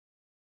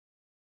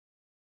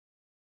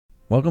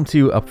Welcome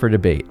to Up for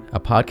Debate, a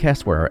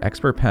podcast where our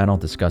expert panel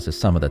discusses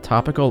some of the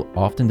topical,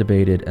 often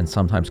debated, and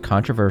sometimes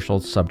controversial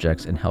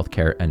subjects in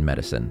healthcare and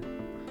medicine.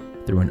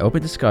 Through an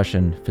open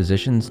discussion,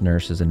 physicians,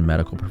 nurses, and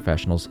medical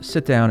professionals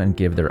sit down and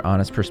give their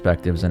honest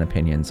perspectives and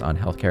opinions on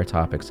healthcare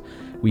topics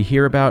we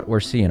hear about or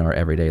see in our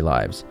everyday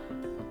lives,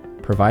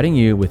 providing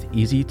you with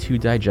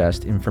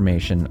easy-to-digest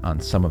information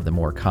on some of the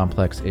more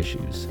complex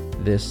issues.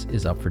 This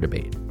is Up for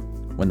Debate.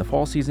 When the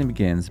fall season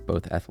begins,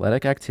 both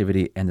athletic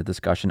activity and the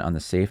discussion on the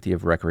safety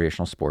of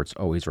recreational sports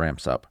always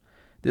ramps up.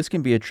 This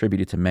can be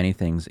attributed to many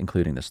things,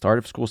 including the start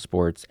of school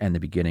sports and the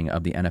beginning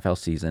of the NFL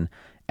season,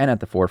 and at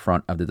the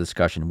forefront of the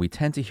discussion, we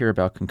tend to hear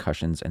about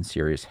concussions and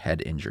serious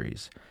head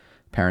injuries.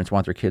 Parents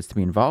want their kids to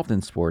be involved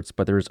in sports,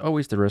 but there is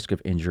always the risk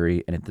of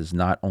injury, and it does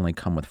not only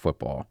come with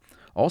football.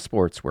 All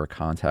sports where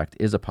contact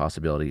is a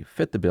possibility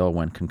fit the bill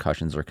when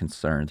concussions are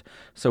concerned,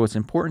 so it's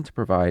important to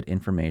provide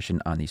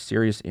information on these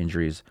serious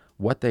injuries,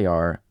 what they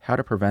are, how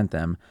to prevent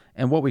them,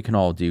 and what we can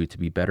all do to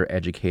be better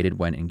educated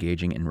when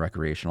engaging in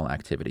recreational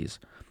activities.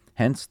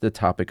 Hence the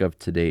topic of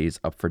today's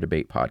Up for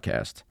Debate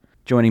podcast.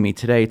 Joining me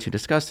today to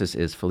discuss this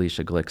is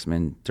Felicia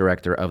Glicksman,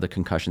 Director of the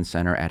Concussion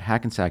Center at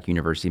Hackensack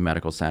University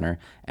Medical Center,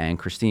 and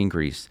Christine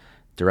Griess,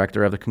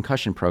 Director of the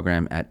Concussion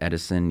Program at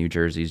Edison, New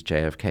Jersey's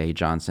JFK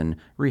Johnson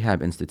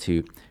Rehab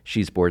Institute.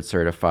 She's board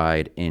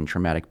certified in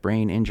traumatic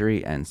brain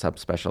injury and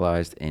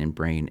subspecialized in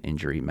brain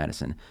injury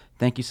medicine.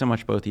 Thank you so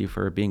much, both of you,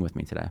 for being with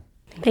me today.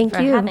 Thank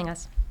you for having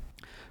us.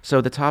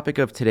 So the topic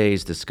of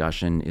today's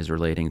discussion is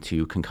relating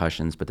to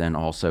concussions, but then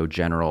also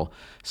general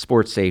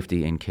sports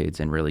safety in kids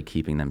and really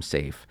keeping them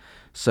safe.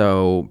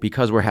 So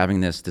because we're having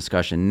this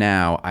discussion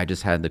now, I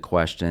just had the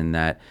question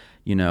that,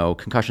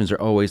 concussions are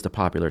always the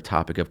popular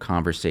topic of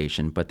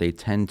conversation, but they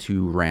tend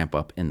to ramp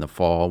up in the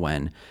fall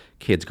when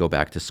kids go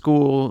back to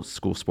school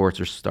sports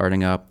are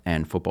starting up,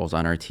 and football's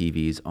on our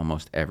TVs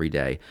almost every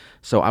day.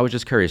 So I was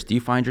just curious, do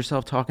you find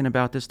yourself talking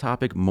about this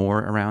topic more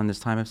around this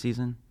time of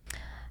season?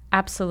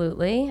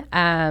 Absolutely.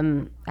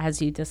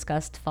 As you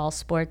discussed, fall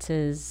sports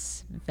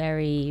is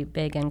very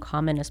big and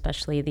common,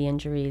 especially the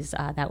injuries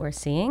that we're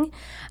seeing.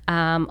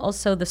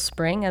 Also the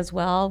spring as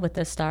well, with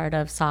the start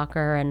of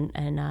soccer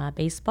and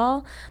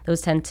baseball.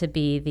 Those tend to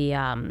be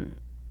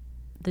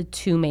the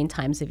two main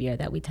times of year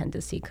that we tend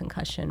to see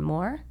concussion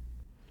more.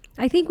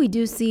 I think we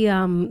do see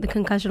the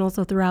concussion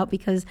also throughout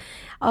because,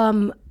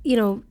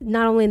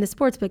 not only in the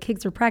sports, but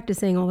kids are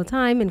practicing all the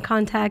time in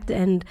contact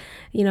and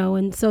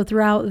so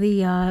throughout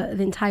the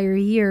entire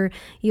year,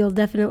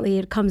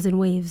 it comes in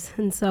waves.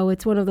 And so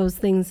it's one of those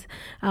things,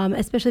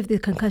 especially if the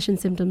concussion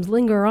symptoms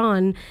linger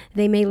on,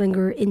 they may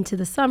linger into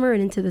the summer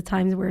and into the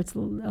times where it's a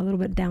little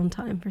bit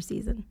downtime for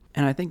season.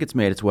 And I think it's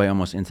made its way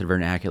almost into the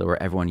vernacular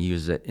where everyone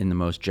uses it in the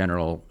most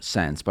general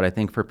sense. But I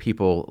think for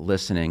people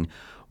listening,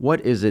 what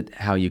is it,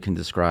 how you can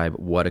describe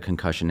what a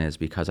concussion is?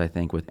 Because I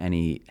think with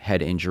any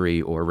head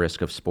injury or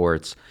risk of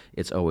sports,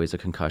 it's always a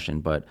concussion.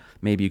 But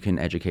maybe you can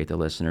educate the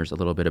listeners a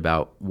little bit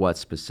about what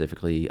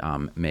specifically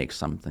makes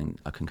something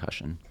a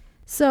concussion.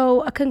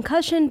 So a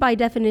concussion, by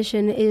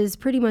definition, is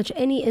pretty much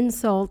any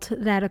insult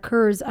that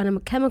occurs on a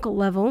chemical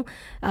level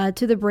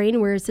to the brain,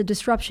 where it's a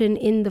disruption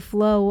in the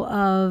flow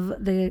of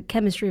the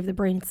chemistry of the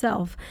brain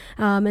itself.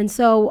 And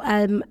so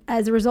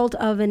as a result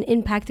of an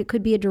impact, it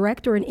could be a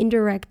direct or an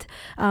indirect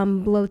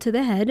blow to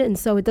the head. And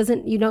so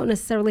you don't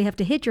necessarily have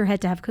to hit your head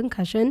to have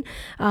concussion.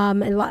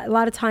 And a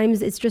lot of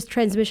times it's just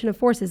transmission of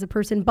forces. A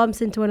person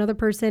bumps into another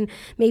person,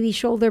 maybe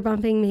shoulder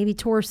bumping, maybe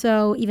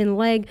torso, even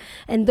leg.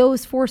 And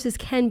those forces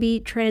can be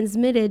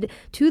transmitted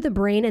to the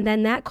brain, and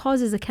then that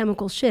causes a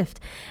chemical shift.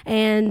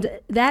 And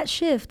that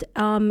shift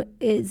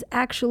is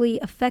actually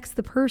affects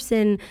the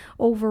person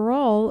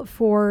overall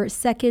for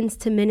seconds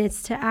to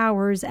minutes to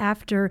hours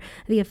after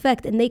the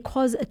effect, and they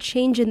cause a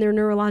change in their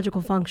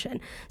neurological function.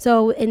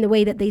 So in the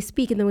way that they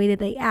speak, in the way that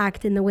they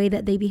act, in the way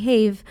that they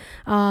behave,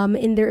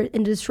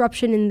 in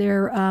disruption in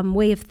their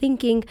way of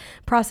thinking,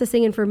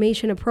 processing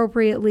information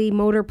appropriately,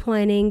 motor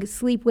planning,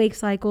 sleep-wake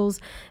cycles,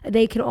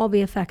 they can all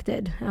be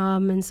affected.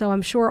 And so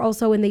I'm sure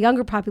also in the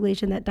younger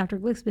population that Dr.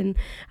 Glicksman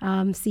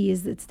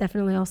sees, it's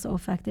definitely also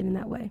affected in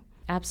that way.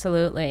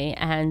 Absolutely.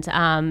 And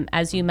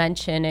as you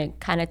mentioned, it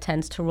kind of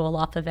tends to roll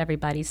off of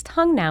everybody's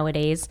tongue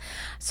nowadays.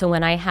 So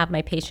when I have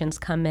my patients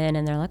come in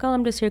and they're like,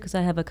 I'm just here because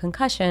I have a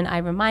concussion, I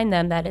remind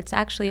them that it's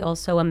actually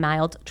also a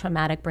mild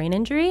traumatic brain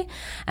injury.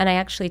 And I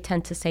actually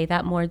tend to say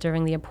that more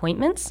during the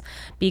appointments,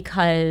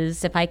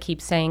 because if I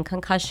keep saying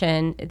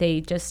concussion,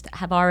 they just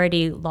have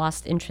already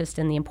lost interest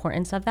in the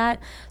importance of that.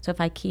 So if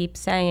I keep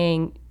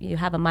saying you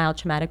have a mild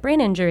traumatic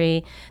brain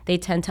injury, they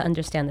tend to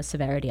understand the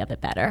severity of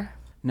it better.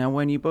 Now,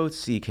 when you both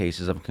see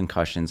cases of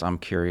concussions, I'm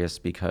curious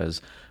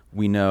because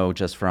we know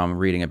just from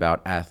reading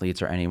about athletes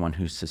or anyone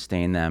who's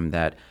sustained them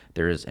that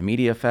there's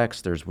immediate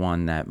effects, there's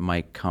one that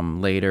might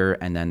come later,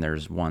 and then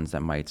there's ones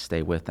that might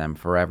stay with them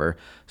forever.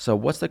 So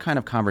what's the kind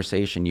of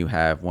conversation you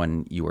have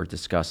when you are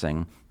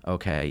discussing,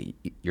 okay,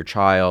 your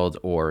child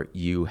or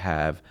you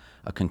have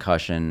a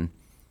concussion,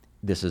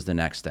 this is the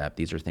next step,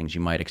 these are things you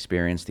might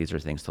experience, these are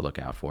things to look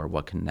out for.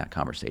 What can that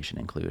conversation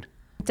include?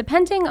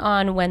 Depending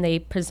on when they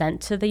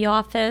present to the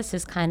office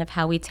is kind of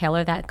how we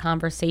tailor that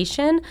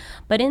conversation.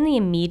 But in the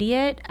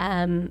immediate,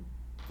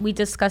 we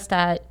discuss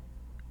that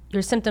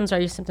your symptoms are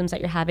your symptoms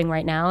that you're having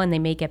right now, and they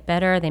may get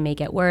better, they may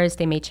get worse,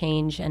 they may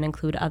change and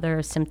include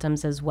other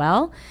symptoms as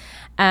well.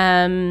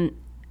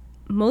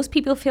 Most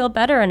people feel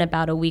better in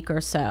about a week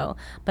or so,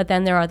 but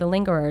then there are the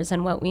lingerers.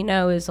 And what we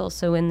know is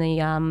also in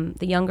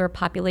the younger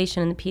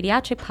population, in the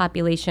pediatric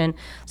population,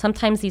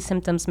 sometimes these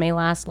symptoms may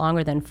last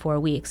longer than 4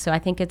 weeks. So I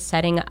think it's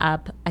setting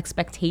up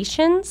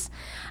expectations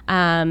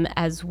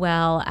as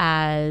well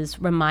as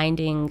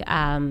reminding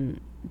them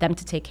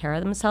to take care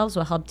of themselves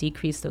will help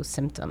decrease those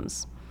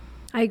symptoms.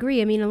 I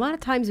agree. I mean, a lot of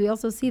times we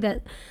also see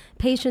that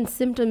patients'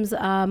 symptoms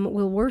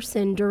will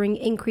worsen during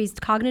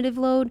increased cognitive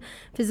load,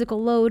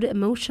 physical load,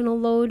 emotional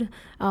load,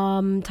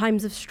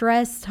 times of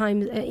stress,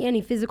 any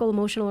physical,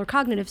 emotional, or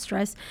cognitive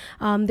stress.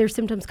 Their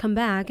symptoms come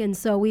back. And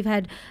so we've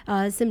had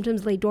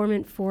symptoms lay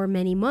dormant for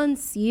many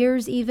months,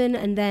 years even,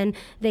 and then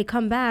they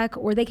come back,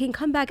 or they can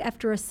come back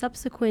after a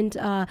subsequent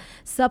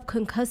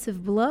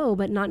subconcussive blow,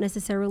 but not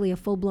necessarily a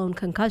full-blown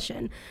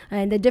concussion.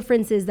 And the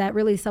difference is that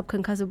really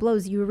subconcussive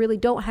blows, you really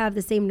don't have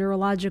the same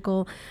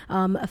neurological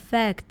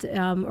effect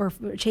or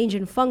change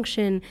in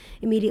function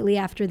immediately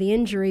after the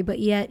injury, but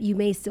yet you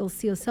may still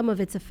see some of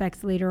its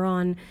effects later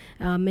on,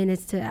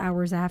 minutes to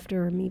hours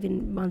after,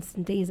 even months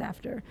and days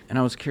after. And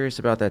I was curious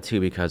about that too,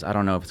 because I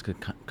don't know if it's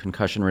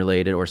concussion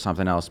related or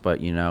something else, but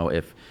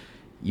if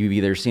you've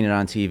either seen it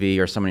on TV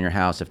or someone in your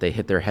house, if they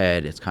hit their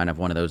head, it's kind of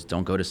one of those,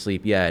 don't go to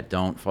sleep yet,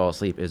 don't fall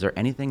asleep. Is there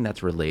anything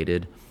that's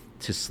related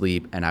to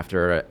sleep and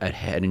after a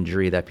head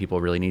injury that people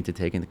really need to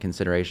take into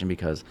consideration?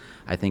 Because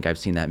I think I've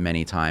seen that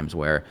many times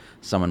where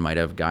someone might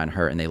have gotten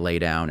hurt and they lay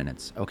down and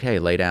it's okay,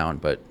 lay down,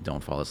 but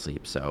don't fall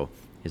asleep. So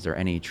is there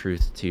any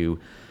truth to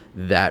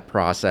that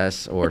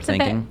process or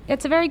thinking?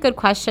 It's a very good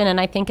question,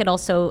 and I think it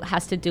also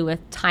has to do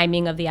with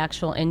timing of the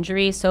actual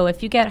injury. So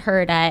if you get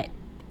hurt at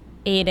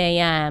 8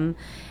 a.m.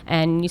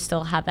 and you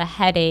still have a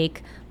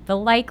headache, the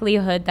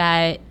likelihood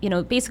that,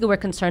 basically we're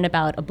concerned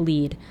about a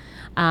bleed.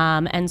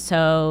 And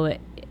so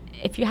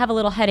if you have a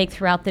little headache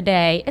throughout the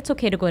day, it's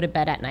okay to go to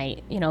bed at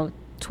night.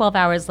 12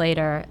 hours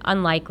later,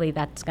 unlikely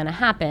that's going to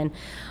happen.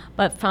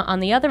 But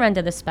on the other end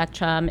of the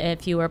spectrum,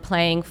 if you were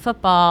playing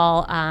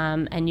football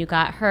and you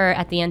got hurt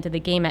at the end of the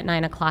game at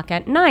 9 o'clock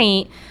at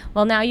night,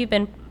 well, now you've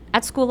been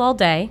at school all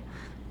day,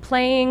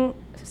 playing,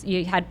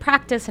 you had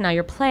practice, and now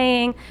you're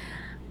playing.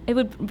 It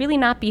would really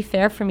not be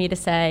fair for me to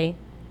say,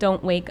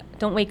 don't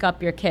wake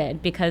up your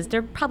kid, because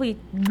they're probably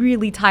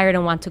really tired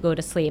and want to go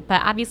to sleep.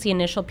 But obviously,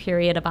 initial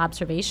period of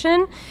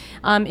observation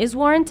is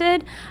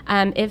warranted.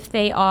 If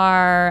they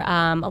are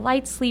a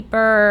light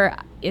sleeper,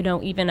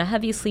 even a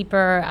heavy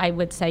sleeper, I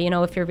would say,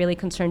 if you're really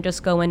concerned,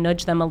 just go and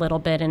nudge them a little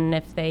bit. And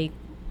if they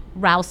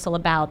rousel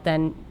about,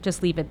 then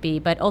just leave it be.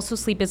 But also,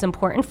 sleep is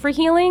important for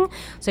healing.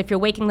 So if you're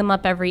waking them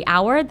up every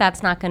hour,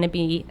 that's not going to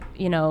be,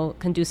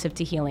 conducive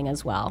to healing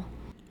as well.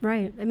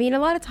 Right. I mean, a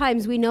lot of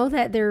times we know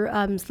that their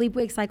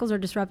sleep-wake cycles are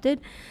disrupted.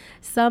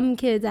 Some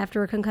kids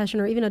after a concussion,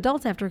 or even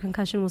adults after a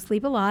concussion, will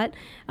sleep a lot,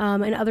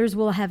 and others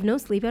will have no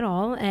sleep at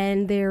all,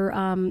 and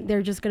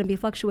they're just going to be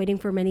fluctuating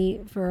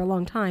for a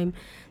long time.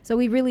 So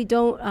we really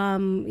don't,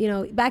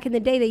 back in the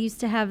day they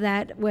used to have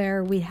that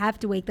where we have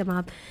to wake them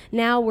up.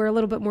 Now we're a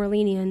little bit more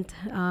lenient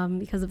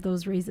because of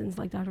those reasons,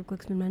 like Dr.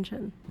 Glicksman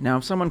mentioned. Now,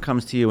 if someone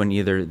comes to you and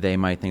either they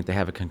might think they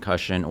have a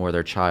concussion or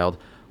their child,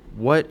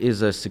 what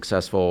is a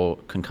successful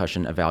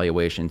concussion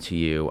evaluation to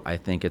you? I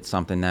think it's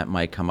something that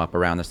might come up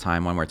around this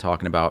time when we're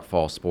talking about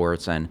fall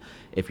sports. And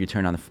if you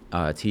turn on the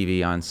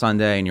TV on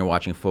Sunday and you're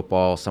watching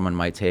football, someone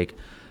might take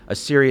a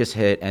serious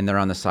hit and they're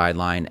on the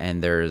sideline,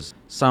 and there's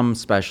some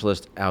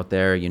specialist out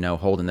there,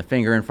 holding the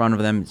finger in front of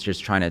them,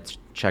 just trying to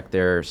check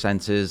their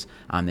senses.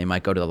 They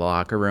might go to the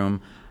locker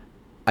room.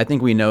 I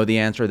think we know the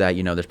answer that,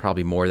 there's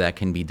probably more that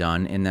can be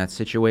done in that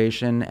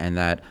situation, and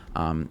that,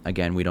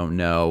 again, we don't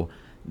know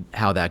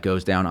how that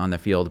goes down on the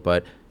field.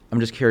 But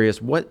I'm just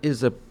curious, what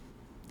is a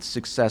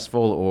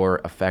successful or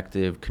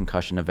effective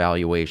concussion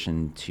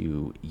evaluation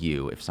to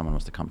you if someone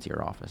was to come to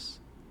your office?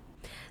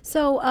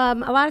 So a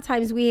lot of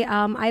times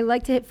I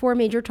like to hit 4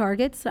 major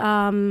targets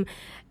on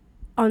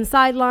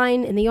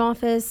sideline, in the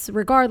office,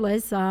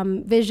 regardless,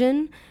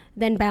 vision,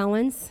 then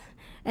balance,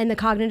 and the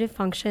cognitive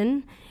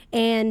function.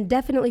 And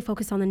definitely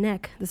focus on the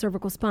neck, the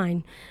cervical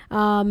spine.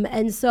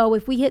 And so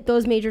if we hit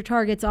those major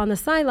targets on the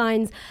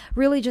sidelines,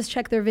 really just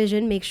check their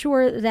vision, make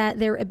sure that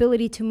their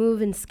ability to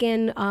move and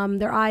scan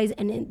their eyes,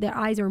 and their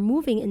eyes are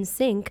moving in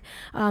sync.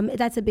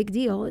 That's a big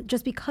deal.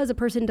 Just because a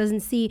person doesn't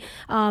see,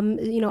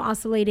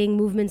 oscillating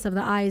movements of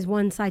the eyes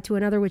one side to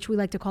another, which we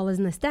like to call as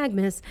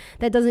nystagmus,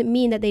 that doesn't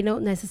mean that they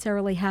don't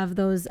necessarily have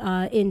those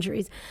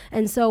injuries.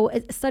 And so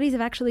studies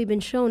have actually been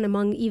shown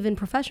among even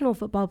professional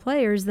football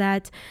players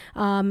that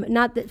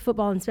not that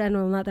football in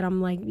general, not that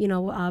I'm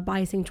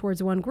biasing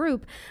towards one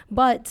group,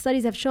 but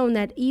studies have shown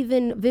that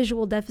even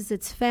visual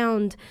deficits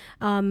found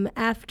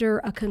after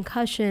a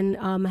concussion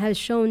has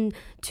shown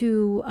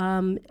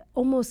to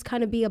almost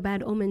kind of be a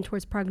bad omen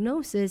towards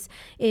prognosis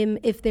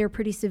if they're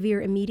pretty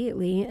severe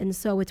immediately. And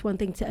so it's one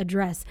thing to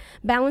address.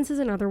 Balance is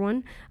another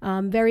one.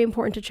 Very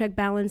important to check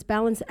balance.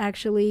 Balance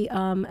actually,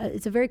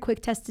 it's a very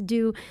quick test to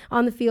do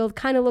on the field.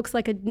 Kind of looks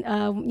like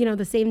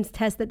the same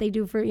test that they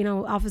do for,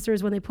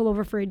 officers when they pull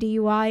over for a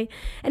DUI.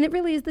 And it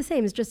really is the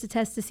same. It's just a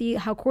test to see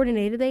how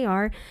coordinated they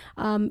are.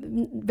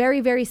 Very,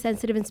 very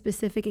sensitive and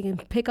specific. It can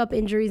pick up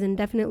injuries, and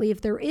definitely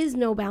if there is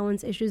no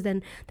balance issues,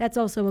 then that's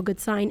also a good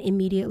sign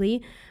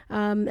immediately.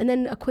 And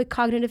then a quick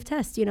cognitive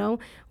test,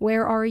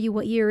 where are you?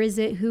 What year is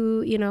it?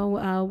 Who,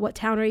 what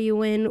town are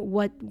you in?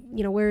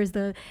 Where is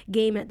the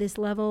game at this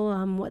level?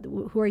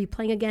 Who are you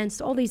playing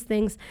against? All these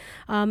things.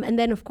 And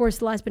then, of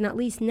course, last but not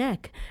least,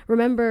 neck.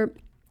 Remember,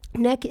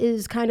 neck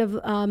is kind of,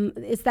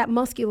 it's that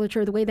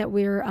musculature. The way that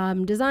we're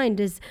designed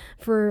is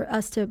for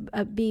us to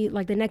be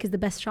like, the neck is the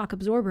best shock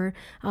absorber.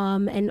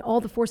 And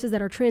all the forces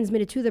that are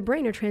transmitted to the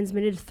brain are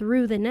transmitted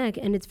through the neck.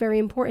 And it's very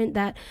important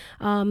that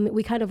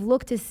we kind of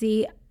look to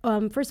see,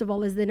 first of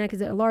all, is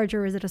it a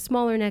larger, is it a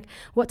smaller neck?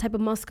 What type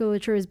of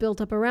musculature is built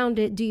up around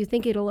it? Do you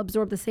think it'll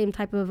absorb the same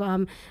type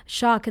of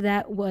shock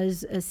that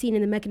was seen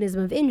in the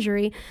mechanism of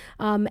injury?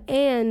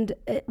 And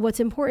what's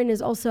important is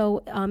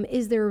also,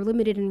 is there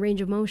limited in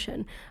range of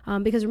motion?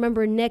 Because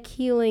remember, neck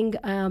healing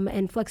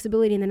and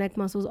flexibility in the neck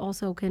muscles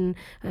also can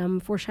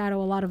foreshadow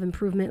a lot of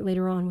improvement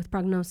later on with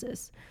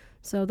prognosis.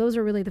 So those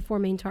are really the four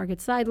main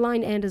targets,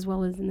 sideline and as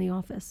well as in the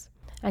office.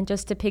 And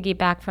just to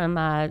piggyback from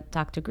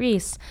Dr.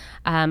 Grease,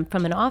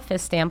 from an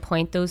office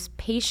standpoint, those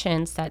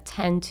patients that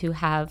tend to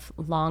have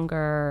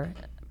longer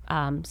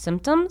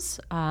symptoms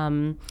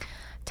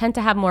tend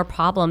to have more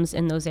problems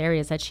in those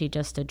areas that she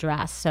just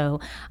addressed. So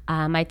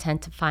I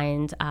tend to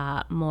find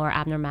more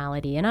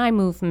abnormality in eye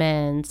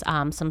movements,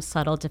 some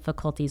subtle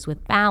difficulties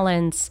with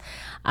balance,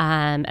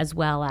 as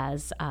well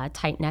as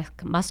tight neck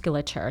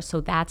musculature.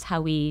 So that's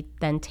how we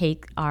then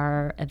take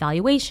our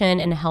evaluation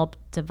and help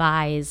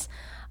devise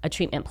a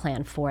treatment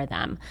plan for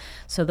them.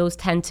 So those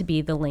tend to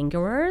be the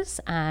lingerers,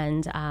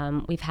 and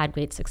we've had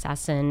great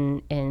success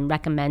in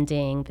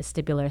recommending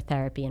vestibular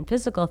therapy and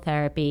physical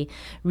therapy,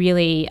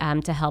 really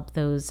to help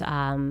those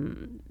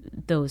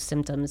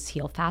symptoms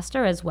heal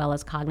faster, as well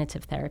as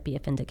cognitive therapy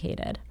if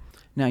indicated.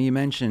 Now, you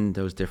mentioned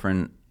those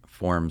different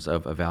forms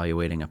of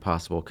evaluating a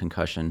possible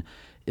concussion.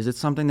 Is it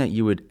something that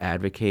you would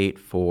advocate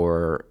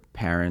for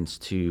parents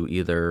to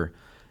either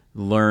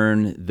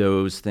learn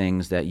those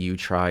things that you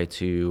try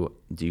to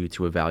do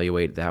to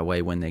evaluate, that way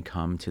when they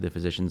come to the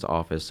physician's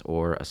office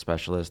or a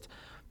specialist,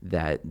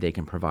 that they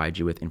can provide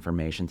you with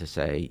information to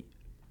say,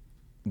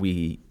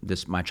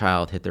 my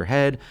child hit their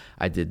head,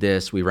 I did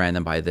this, we ran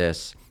them by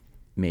this,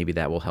 maybe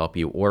that will help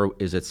you? Or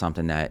is it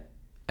something that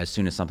as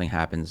soon as something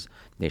happens,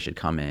 they should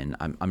come in?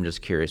 I'm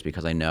just curious,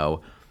 because I know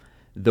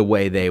the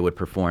way they would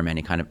perform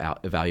any kind of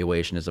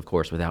evaluation is, of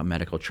course, without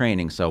medical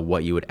training. So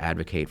what you would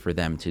advocate for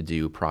them to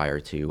do prior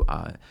to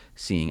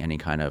seeing any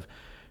kind of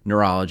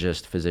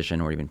neurologist,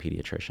 physician, or even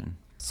pediatrician?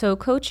 So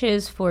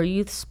coaches for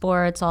youth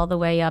sports all the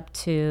way up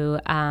to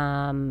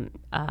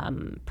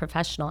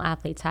professional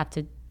athletes have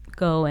to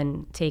go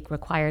and take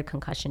required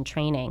concussion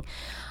training.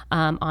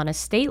 On a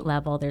state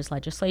level, there's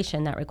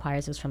legislation that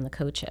requires this from the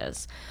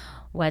coaches.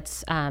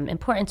 What's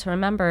important to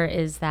remember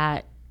is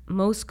that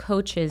most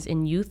coaches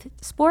in youth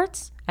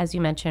sports, as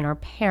you mentioned, are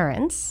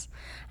parents,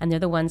 and they're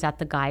the ones at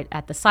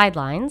the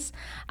sidelines,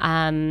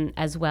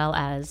 as well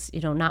as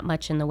not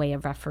much in the way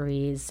of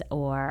referees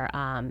or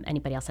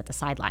anybody else at the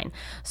sideline.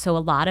 So a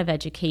lot of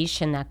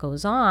education that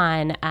goes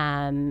on.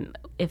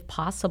 If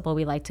possible,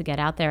 we like to get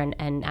out there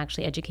and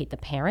actually educate the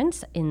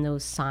parents in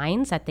those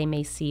signs that they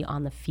may see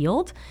on the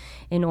field,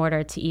 in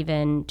order to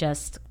even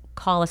just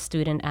call a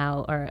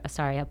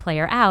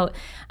player out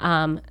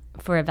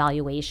for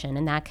evaluation.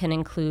 And that can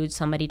include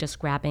somebody just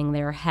grabbing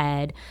their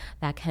head.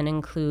 That can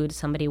include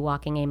somebody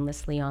walking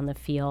aimlessly on the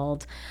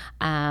field.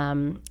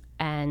 And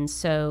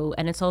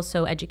it's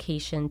also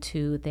education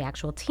to the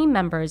actual team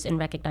members in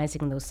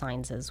recognizing those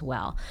signs as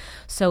well.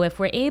 So if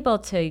we're able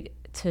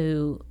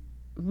to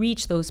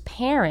reach those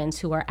parents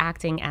who are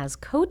acting as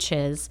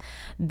coaches,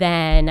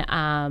 then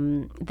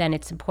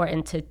it's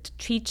important to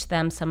teach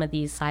them some of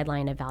these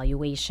sideline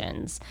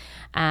evaluations.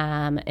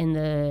 In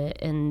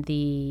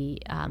the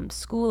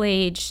school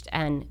aged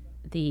and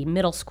the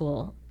middle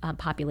school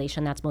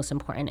population, that's most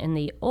important. In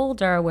the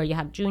older, where you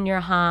have junior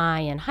high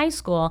and high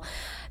school,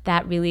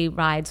 that really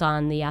rides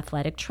on the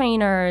athletic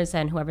trainers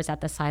and whoever's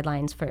at the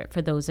sidelines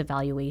for those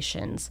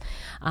evaluations.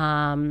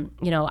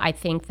 I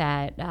think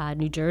that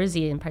New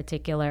Jersey in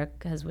particular,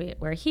 because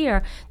we're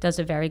here, does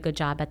a very good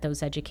job at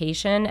those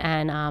education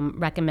and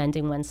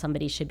recommending when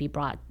somebody should be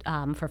brought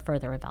for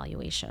further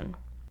evaluation.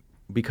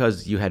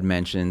 Because you had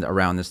mentioned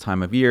around this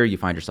time of year, you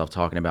find yourself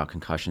talking about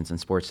concussions and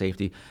sports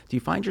safety. Do you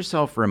find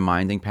yourself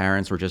reminding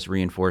parents or just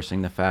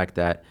reinforcing the fact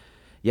that,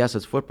 yes,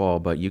 it's football,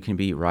 but you can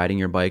be riding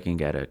your bike and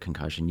get a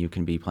concussion. You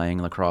can be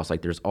playing lacrosse.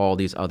 Like there's all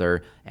these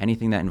other,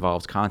 anything that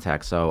involves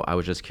contact. So I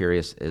was just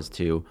curious as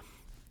to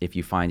if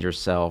you find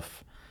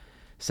yourself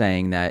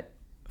saying that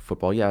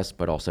football, yes,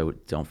 but also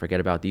don't forget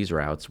about these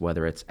routes,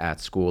 whether it's at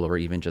school or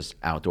even just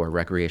outdoor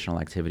recreational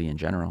activity in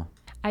general.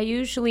 I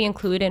usually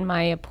include in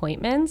my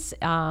appointments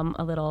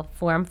a little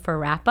form for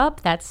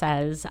wrap-up that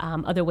says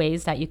other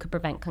ways that you could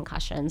prevent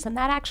concussions. And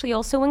that actually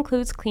also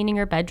includes cleaning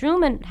your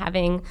bedroom and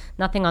having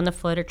nothing on the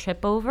floor to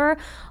trip over.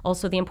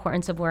 Also, the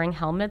importance of wearing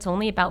helmets.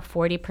 Only about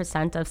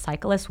 40% of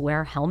cyclists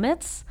wear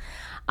helmets.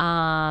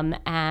 Wow.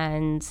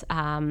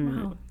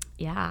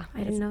 Yeah.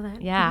 I didn't know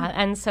that. Yeah.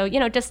 And so,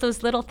 just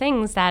those little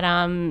things that,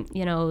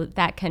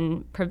 that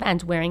can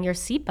prevent wearing your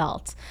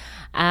seatbelt.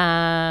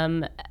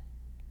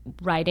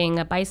 Riding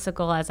a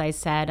bicycle, as I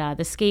said,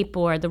 the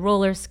skateboard, the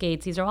roller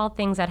skates, these are all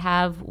things that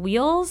have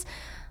wheels,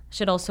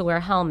 should also wear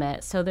a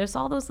helmet. So there's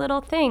all those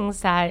little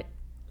things that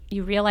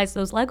you realize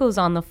those Legos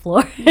on the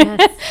floor.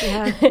 Yes,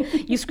 yeah.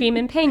 You scream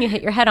in pain, you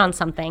hit your head on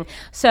something.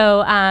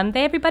 So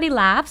everybody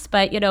laughs,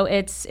 but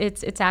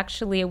it's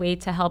actually a way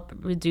to help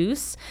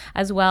reduce,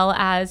 as well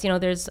as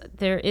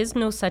there is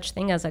no such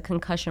thing as a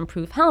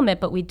concussion-proof helmet,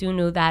 but we do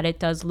know that it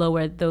does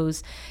lower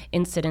those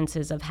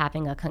incidences of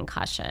having a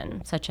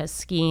concussion, such as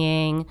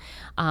skiing,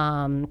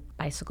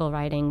 bicycle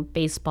riding,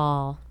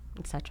 baseball,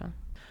 etc.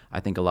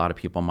 I think a lot of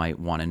people might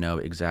want to know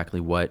exactly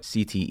what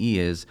CTE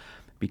is,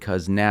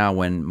 because now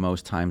when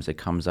most times it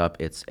comes up,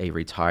 it's a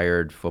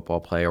retired football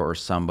player or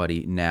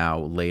somebody now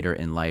later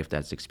in life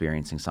that's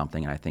experiencing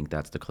something. And I think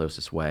that's the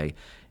closest way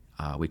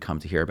we come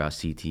to hear about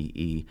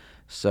CTE.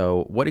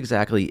 So what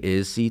exactly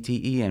is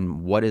CTE,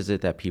 and what is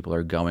it that people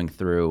are going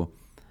through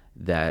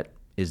that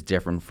is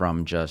different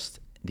from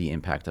just the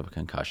impact of a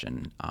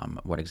concussion?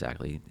 What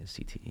exactly is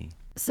CTE?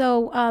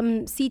 So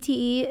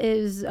CTE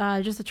is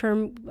just a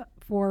term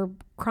for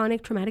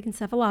chronic traumatic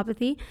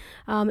encephalopathy.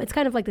 It's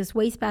kind of like this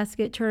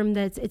wastebasket term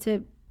it's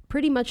a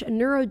pretty much a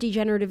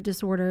neurodegenerative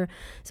disorder.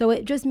 So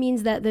it just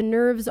means that the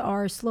nerves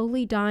are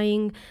slowly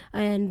dying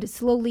and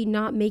slowly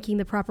not making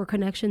the proper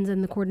connections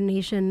and the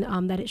coordination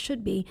that it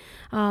should be.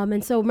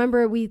 And so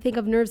remember, we think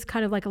of nerves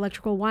kind of like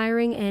electrical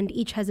wiring, and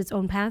each has its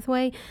own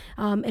pathway.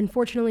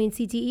 Unfortunately, in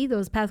CTE,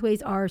 those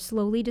pathways are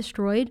slowly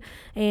destroyed,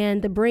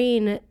 and the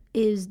brain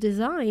is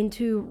designed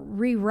to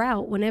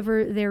reroute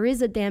whenever there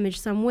is a damage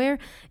somewhere.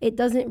 It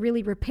doesn't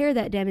really repair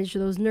that damage.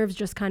 Those nerves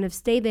just kind of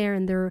stay there,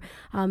 and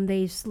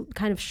they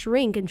kind of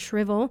shrink and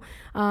shrivel.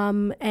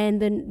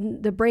 And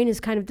then the brain is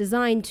kind of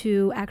designed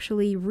to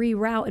actually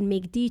reroute and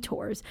make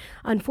detours.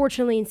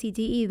 Unfortunately, in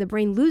CTE, the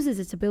brain loses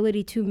its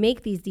ability to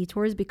make these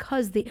detours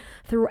because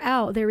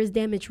there is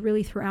damage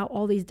really throughout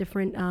all these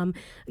different,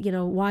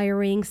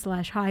 wiring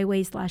 /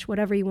 highway /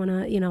 whatever you want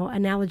to,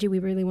 analogy we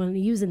really want to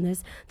use in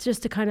this,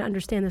 just to kind of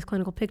understand this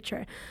clinical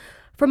picture.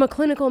 From a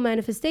clinical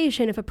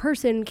manifestation, if a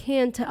person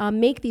can't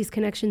make these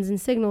connections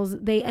and signals,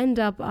 they end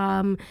up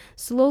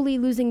slowly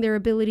losing their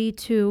ability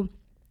to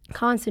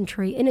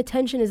concentrate.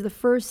 Inattention is the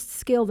first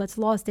skill that's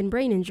lost in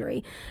brain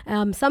injury.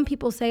 Some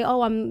people say,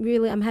 oh,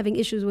 I'm having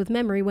issues with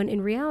memory, when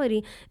in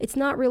reality, it's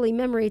not really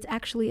memory, it's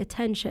actually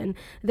attention.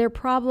 Their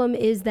problem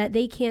is that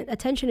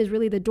attention is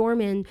really the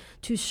doorman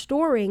to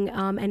storing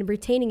and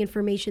retaining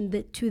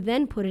information to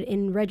then put it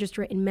in,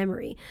 register it in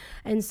memory.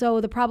 And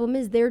so the problem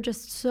is they're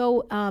just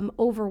so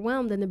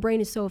overwhelmed, and the brain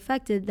is so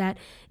affected that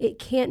it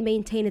can't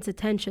maintain its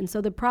attention.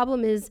 So the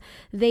problem is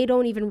they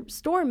don't even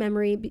store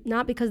memory,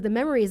 not because the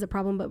memory is a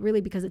problem, but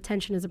really because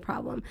attention is a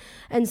problem.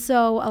 And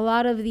so a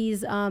lot of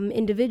these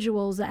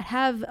individuals that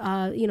have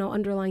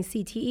underlying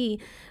CTE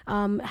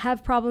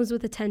have problems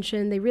with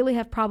attention. They really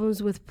have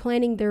problems with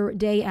planning their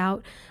day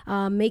out,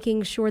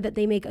 making sure that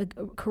they make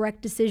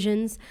correct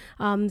decisions.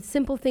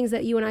 Simple things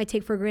that you and I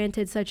take for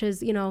granted, such as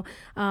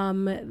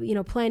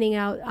planning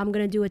out, I'm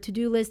going to do a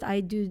to-do list, I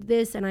do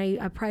this, and I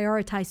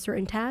prioritize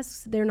certain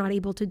tasks they're not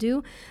able to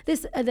do.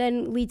 This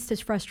then leads to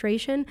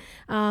frustration,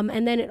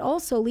 and then it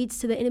also leads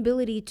to the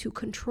inability to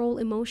control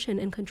emotion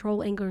and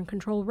control anger and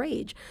control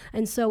rage.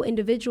 And so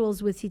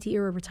individuals with CTE,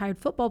 or retired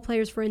football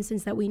players, for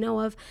instance, that we know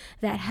of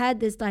that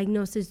had this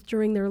diagnosis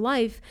during their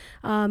life,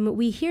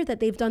 we hear that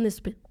they've done this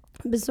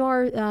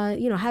bizarre,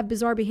 have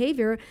bizarre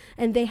behavior,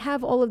 and they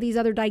have all of these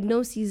other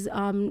diagnoses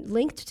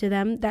linked to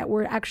them that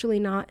were actually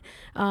not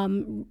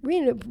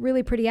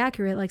really pretty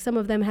accurate. Like some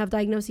of them have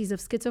diagnoses of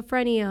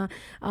schizophrenia,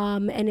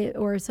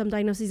 or some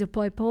diagnoses of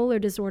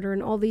bipolar disorder,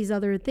 and all these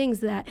other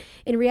things that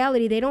in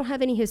reality they don't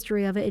have any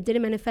history of it. It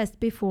didn't manifest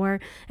before,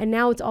 and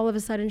now it's all of a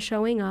sudden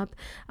showing up.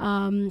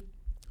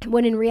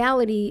 When in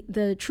reality,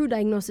 the true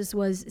diagnosis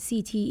was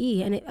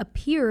CTE, and it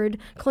appeared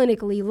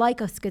clinically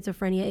like a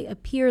schizophrenia. It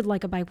appeared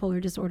like a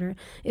bipolar disorder.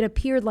 It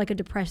appeared like a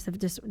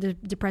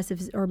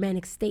depressive or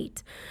manic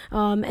state.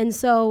 And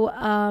so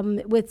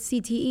with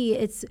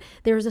CTE,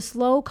 there's a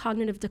slow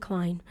cognitive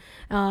decline.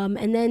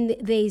 And then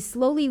they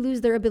slowly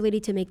lose their ability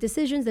to make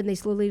decisions, and they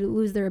slowly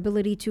lose their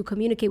ability to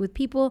communicate with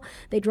people.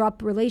 They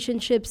drop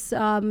relationships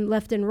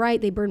left and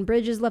right. They burn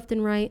bridges left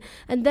and right.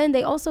 And then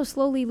they also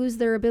slowly lose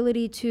their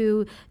ability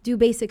to do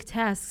basic basic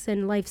tasks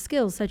and life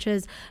skills such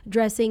as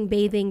dressing,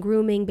 bathing,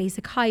 grooming,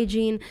 basic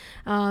hygiene.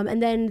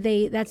 And then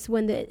that's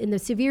when in the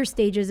severe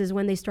stages is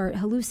when they start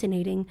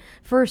hallucinating,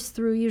 first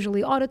through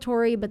usually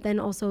auditory, but then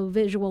also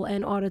visual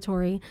and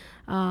auditory.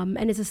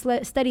 And it's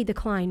a steady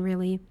decline,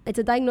 really. It's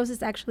a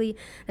diagnosis actually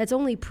that's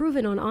only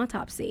proven on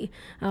autopsy.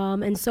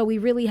 And so we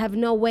really have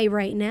no way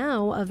right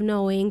now of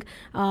knowing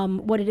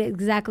what it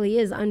exactly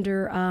is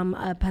under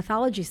a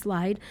pathology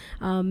slide.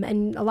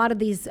 And a lot of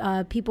these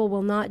people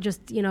will not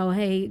just,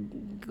 hey,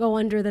 go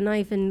under the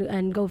knife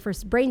and go for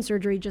brain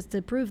surgery just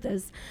to prove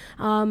this.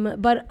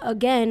 But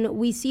again,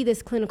 we see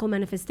this clinical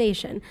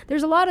manifestation.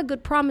 There's a lot of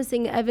good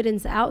promising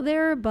evidence out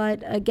there,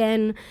 but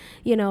again,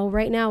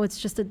 right now it's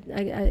just a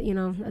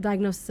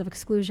diagnosis of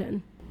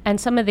exclusion. And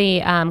some of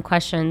the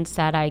questions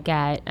that I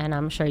get, and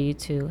I'm sure you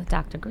too,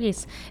 Dr.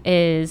 Griess,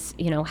 is,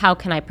 how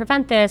can I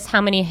prevent this?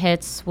 How many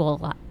hits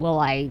will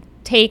I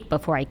take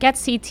before I get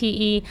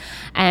CTE?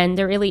 And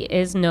there really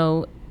is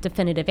no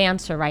definitive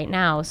answer right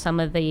now. Some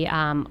of the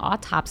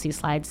autopsy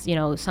slides,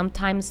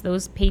 sometimes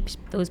those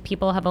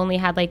people have only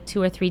had like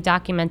 2 or 3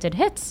 documented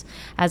hits,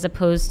 as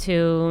opposed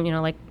to,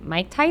 like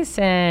Mike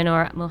Tyson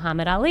or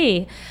Muhammad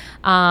Ali.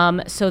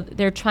 So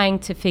they're trying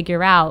to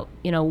figure out,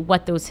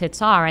 what those hits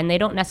are, and they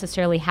don't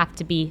necessarily have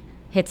to be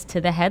hits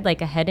to the head,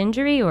 like a head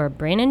injury or a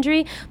brain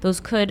injury. Those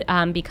could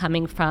be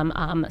coming from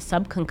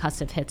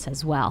subconcussive hits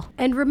as well.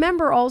 And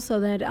remember also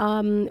that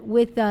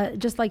with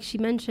just like she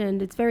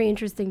mentioned, it's very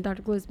interesting.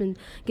 Dr. Glusman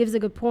gives a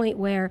good point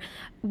where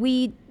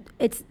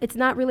it's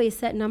not really a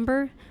set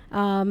number.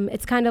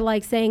 It's kind of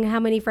like saying how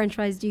many French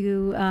fries do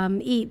you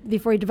eat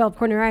before you develop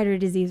coronary artery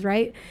disease,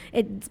 right?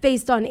 It's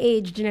based on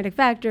age, genetic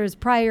factors,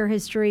 prior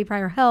history,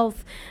 prior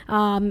health,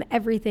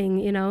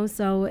 everything,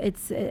 So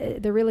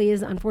there really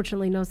is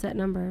unfortunately no set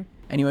number.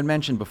 And you had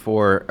mentioned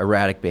before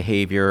erratic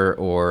behavior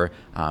or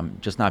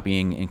just not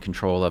being in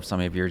control of some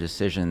of your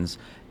decisions.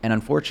 And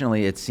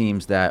unfortunately, it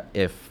seems that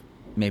if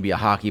maybe a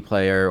hockey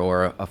player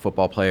or a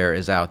football player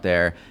is out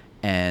there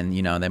and,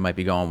 they might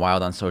be going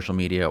wild on social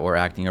media or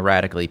acting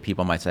erratically,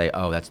 people might say,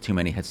 oh, that's too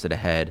many hits to the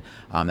head.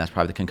 That's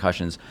probably the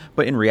concussions.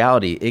 But in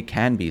reality, it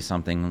can be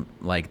something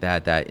like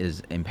that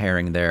is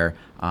impairing their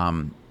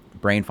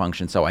brain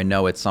function. So I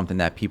know it's something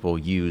that people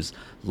use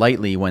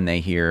lightly when they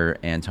hear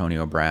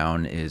Antonio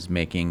Brown is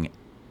making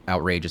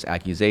outrageous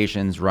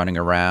accusations, running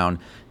around,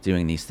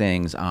 doing these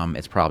things.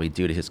 It's probably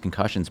due to his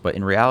concussions. But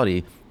in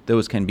reality,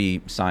 those can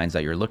be signs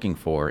that you're looking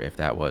for if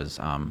that was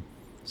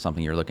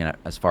something you're looking at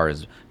as far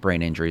as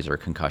brain injuries or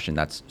concussion.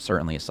 That's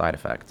certainly a side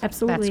effect.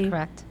 Absolutely. That's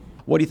correct.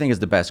 What do you think is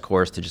the best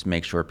course to just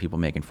make sure people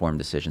make informed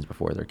decisions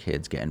before their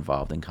kids get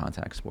involved in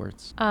contact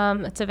sports?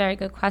 It's a very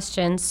good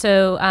question.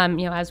 So,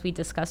 as we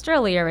discussed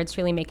earlier, it's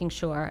really making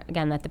sure,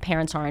 again, that the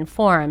parents are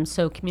informed.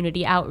 So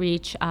community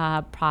outreach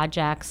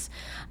projects,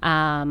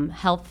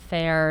 health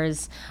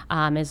fairs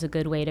is a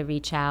good way to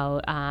reach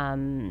out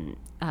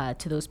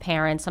to those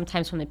parents,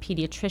 sometimes from the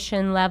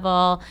pediatrician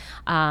level,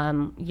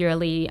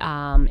 yearly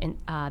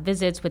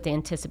visits with the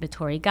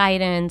anticipatory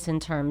guidance in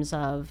terms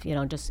of,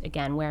 just,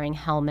 again, wearing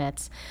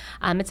helmets.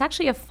 It's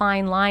actually a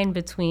fine line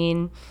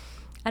between,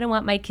 I don't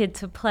want my kid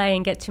to play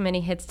and get too many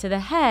hits to the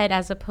head,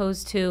 as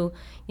opposed to,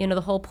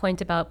 the whole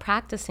point about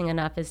practicing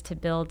enough is to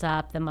build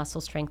up the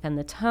muscle strength and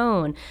the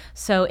tone.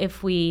 So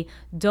if we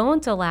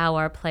don't allow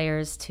our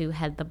players to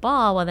head the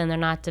ball, well, then they're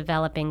not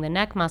developing the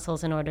neck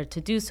muscles in order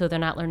to do so. They're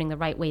not learning the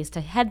right ways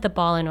to head the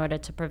ball in order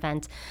to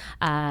prevent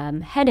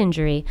head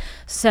injury.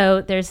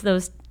 So there's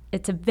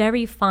it's a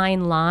very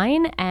fine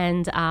line,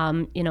 and,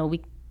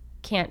 we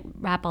can't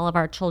wrap all of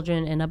our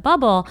children in a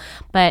bubble,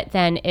 but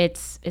then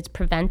it's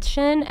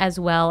prevention as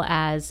well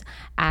as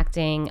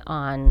acting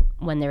on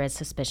when there is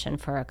suspicion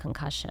for a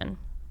concussion.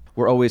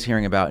 We're always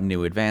hearing about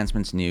new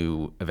advancements,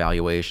 new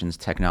evaluations,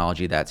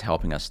 technology that's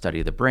helping us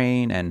study the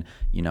brain and,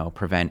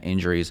 prevent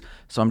injuries.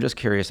 So I'm just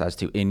curious as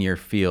to, in your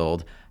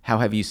field, how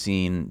have you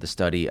seen the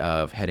study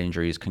of head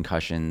injuries,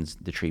 concussions,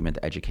 the treatment,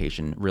 the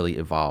education really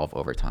evolve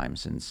over time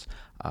since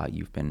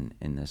you've been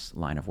in this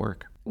line of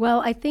work?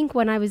 Well, I think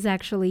when I was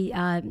actually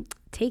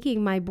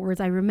taking my boards,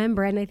 I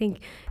remember, and I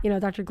think,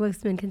 Dr.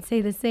 Glusman can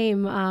say the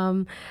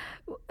same,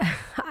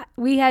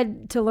 we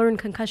had to learn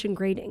concussion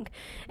grading,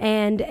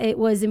 and it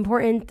was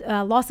important,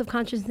 loss of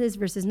consciousness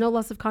versus no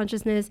loss of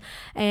consciousness,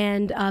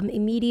 and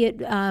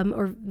immediate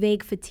or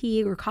vague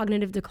fatigue or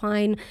cognitive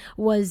decline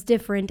was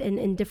different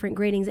in different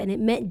gradings, and it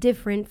meant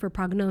different for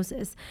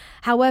prognosis.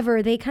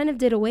 However, they kind of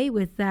did away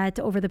with that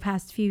over the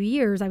past few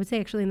years, I would say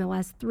actually in the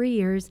last 3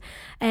 years,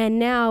 and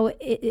now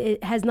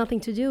it has nothing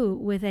to do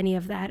with any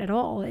of that at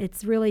all.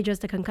 It's really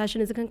just a concussion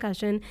is a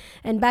concussion.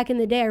 And back in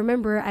the day, I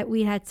remember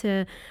we had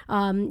to,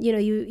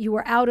 you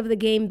were out of the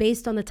game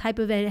based on the type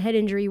of head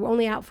injury. You were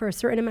only out for a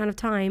certain amount of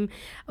time.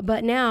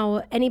 But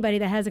now anybody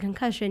that has a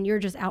concussion, you're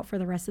just out for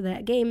the rest of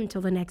that game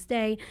until the next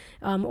day,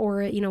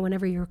 or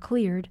whenever you're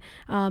cleared.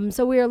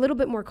 So we're a little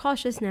bit more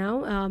cautious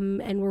now,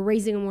 and we're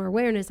raising more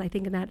awareness. I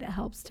think that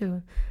helps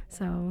too.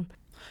 So.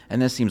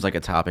 And this seems like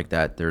a topic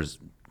that there's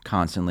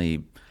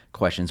constantly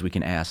questions we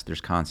can ask.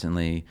 There's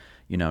constantly,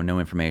 no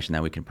information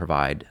that we can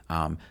provide.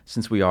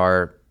 Since we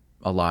are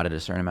allotted a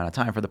certain amount of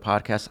time for the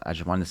podcast. I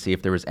just wanted to see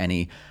if there was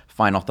any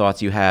final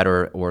thoughts you had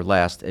or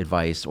last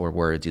advice or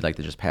words you'd like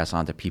to just pass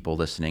on to people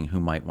listening who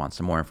might want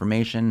some more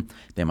information.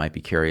 They might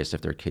be curious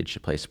if their kids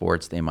should play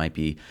sports. They might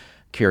be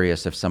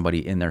curious if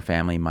somebody in their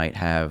family might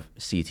have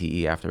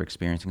CTE after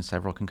experiencing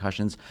several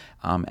concussions.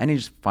 Any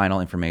just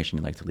final information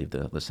you'd like to leave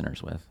the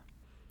listeners with?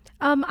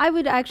 I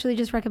would actually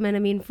just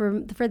recommend,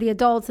 for the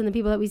adults and the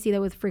people that we see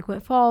that with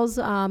frequent falls,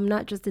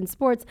 not just in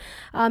sports,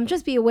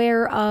 just be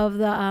aware of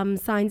the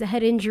signs of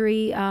head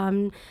injury.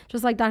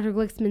 Just like Dr.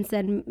 Glicksman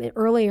said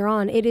earlier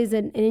on, it is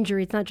an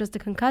injury. It's not just a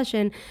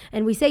concussion.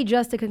 And we say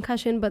just a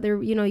concussion, but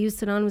they're, used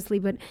synonymously.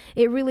 But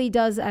it really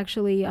does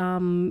actually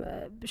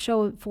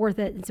show forth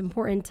that it's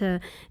important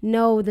to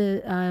know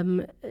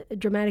the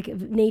dramatic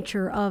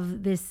nature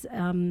of this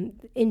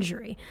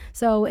injury.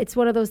 So it's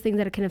one of those things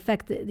that it can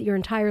affect your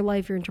entire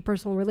life, your interpersonal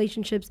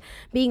relationships.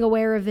 Being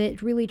aware of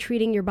it, really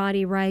treating your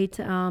body right,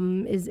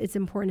 it's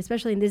important,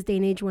 especially in this day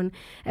and age when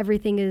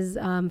everything is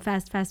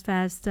fast,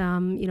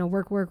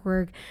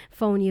 work,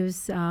 phone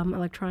use,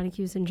 electronic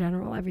use in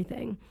general,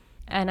 everything.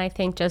 And I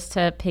think just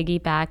to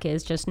piggyback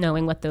is just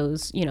knowing what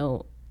those,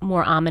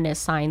 more ominous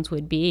signs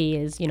would be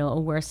is, a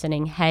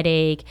worsening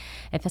headache,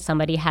 if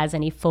somebody has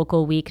any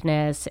focal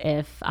weakness,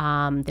 if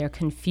they're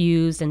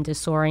confused and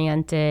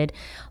disoriented,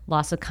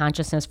 loss of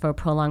consciousness for a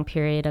prolonged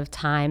period of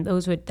time.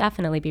 Those would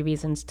definitely be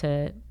reasons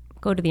to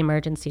go to the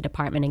emergency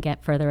department and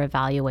get further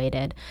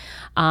evaluated.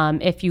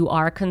 If you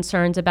are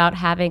concerned about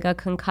having a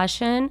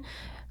concussion,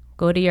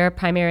 go to your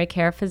primary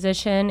care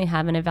physician,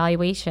 have an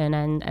evaluation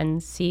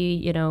and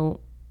see,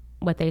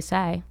 what they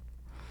say.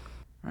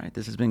 All right,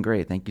 this has been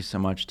great. Thank you so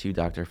much to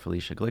Dr.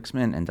 Felicia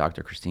Glicksman and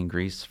Dr. Christine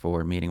Griess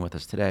for meeting with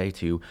us today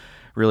to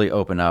really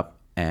open up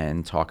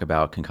and talk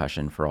about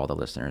concussion for all the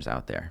listeners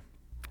out there.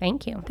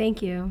 Thank you.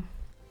 Thank you.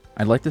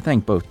 I'd like to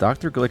thank both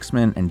Dr.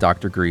 Glicksman and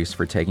Dr. Griess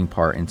for taking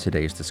part in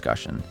today's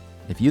discussion.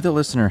 If you, the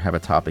listener, have a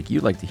topic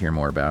you'd like to hear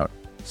more about,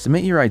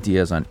 submit your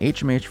ideas on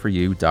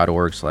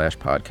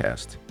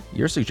hmh4u.org/podcast.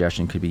 Your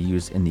suggestion could be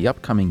used in the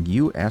upcoming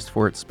You Asked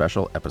For It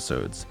special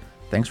episodes.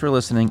 Thanks for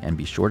listening, and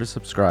be sure to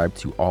subscribe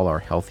to all our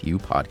Health U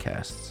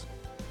podcasts.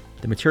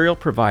 The material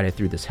provided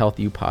through this Health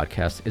U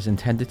podcast is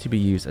intended to be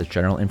used as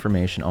general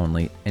information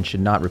only and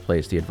should not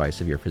replace the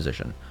advice of your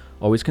physician.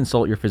 Always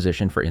consult your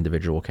physician for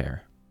individual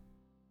care.